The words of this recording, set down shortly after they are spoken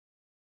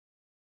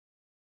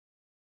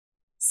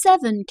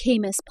7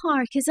 Camus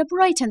Park is a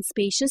bright and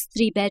spacious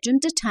 3-bedroom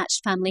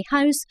detached family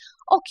house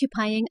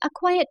occupying a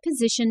quiet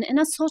position in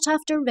a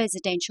sought-after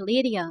residential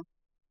area.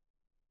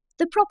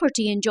 The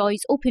property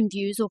enjoys open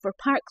views over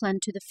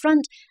parkland to the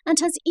front and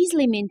has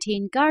easily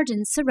maintained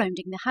gardens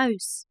surrounding the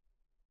house.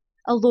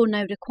 Although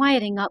now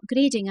requiring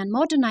upgrading and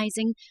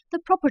modernising, the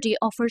property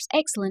offers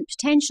excellent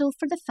potential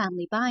for the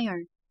family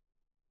buyer.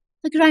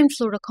 The ground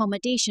floor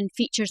accommodation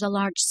features a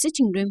large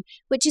sitting room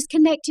which is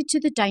connected to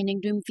the dining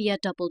room via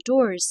double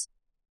doors.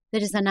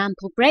 There is an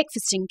ample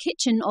breakfasting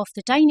kitchen off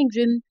the dining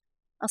room,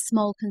 a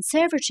small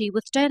conservatory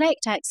with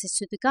direct access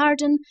to the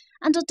garden,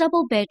 and a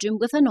double bedroom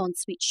with an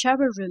ensuite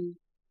shower room.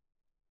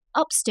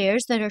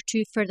 Upstairs there are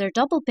 2 further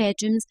double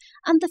bedrooms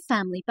and the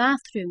family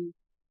bathroom.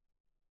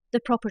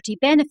 The property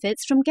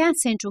benefits from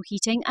gas central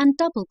heating and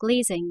double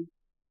glazing.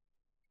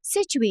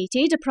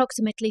 Situated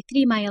approximately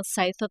 3 miles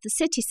south of the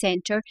city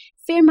centre,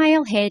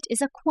 Fairmile Head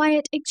is a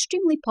quiet,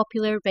 extremely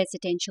popular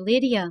residential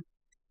area.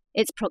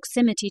 Its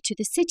proximity to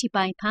the city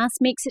bypass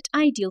makes it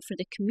ideal for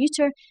the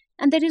commuter,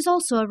 and there is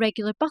also a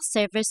regular bus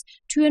service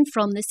to and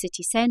from the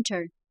city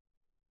centre.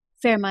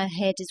 Fairmile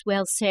Head is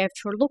well served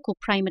for local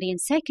primary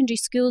and secondary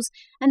schools,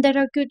 and there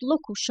are good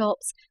local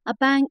shops, a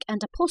bank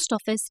and a post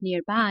office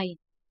nearby.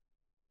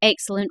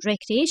 Excellent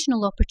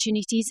recreational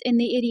opportunities in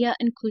the area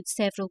include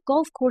several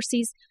golf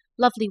courses,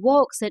 lovely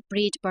walks at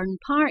Braidburn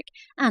Park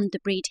and the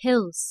Braid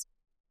Hills.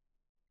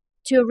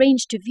 To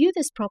arrange to view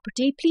this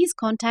property, please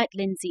contact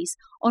Lindsays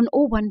on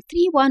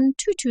 0131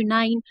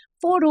 229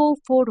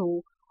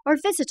 4040 or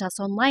visit us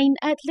online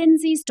at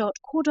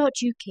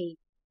lindsays.co.uk.